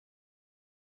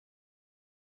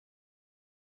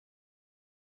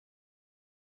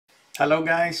Hello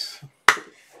guys,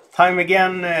 time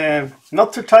again,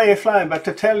 not to tie a fly but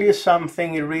to tell you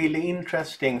something really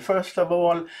interesting. First of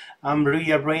all, I'm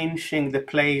rearranging the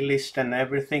playlist and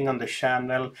everything on the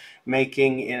channel,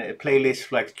 making a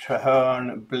playlist like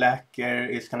Traherne, Blacker,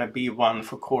 is gonna be one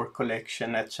for core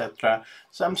collection, etc.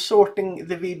 So I'm sorting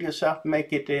the videos up,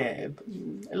 make it a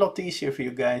lot easier for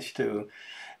you guys to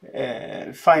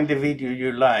find the video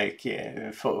you like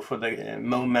for the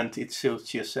moment it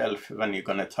suits yourself when you're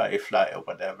gonna tie a fly or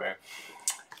whatever.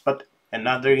 But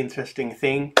another interesting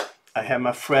thing, I have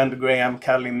my friend Graham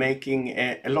Cully making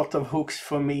a lot of hooks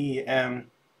for me.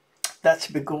 That's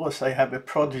because I have a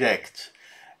project,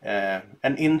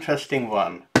 an interesting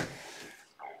one.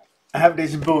 I have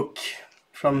this book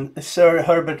from Sir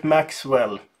Herbert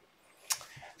Maxwell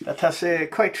that has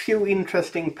quite few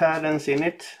interesting patterns in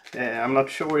it. I'm not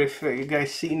sure if you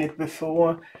guys seen it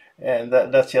before.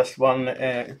 That's just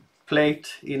one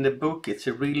plate in the book. It's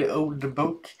a really old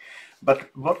book. But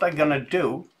what I'm gonna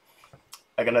do,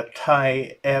 I'm gonna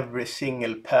tie every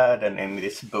single pattern in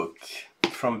this book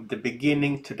from the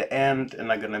beginning to the end,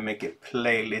 and I'm gonna make a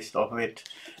playlist of it.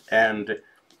 And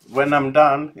when I'm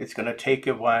done, it's gonna take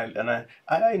a while, and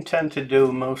I intend to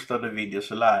do most of the videos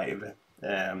live.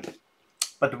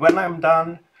 But when I'm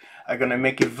done, I'm gonna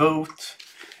make a vote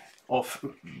of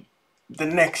the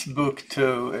next book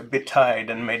to be tied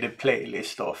and made a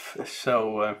playlist of.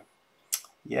 So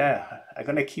yeah, I'm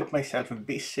gonna keep myself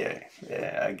busy,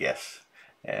 I guess.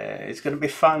 It's gonna be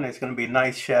fun, it's gonna be a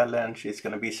nice challenge, it's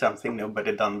gonna be something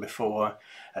nobody done before,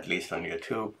 at least on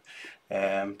YouTube.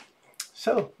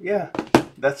 So yeah,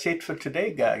 that's it for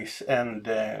today guys, and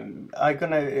I'm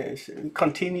gonna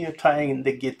continue tying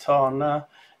the guitar now.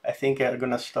 I think I'm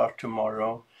gonna start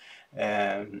tomorrow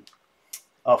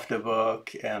after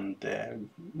work and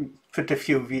put a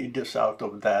few videos out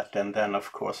of that, and then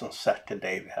of course on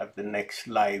Saturday we have the next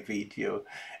live video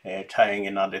tying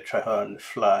another Traherne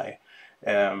fly.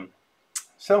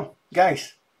 So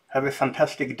guys, have a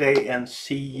fantastic day and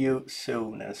see you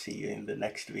soon, and see you in the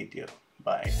next video.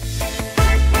 Bye.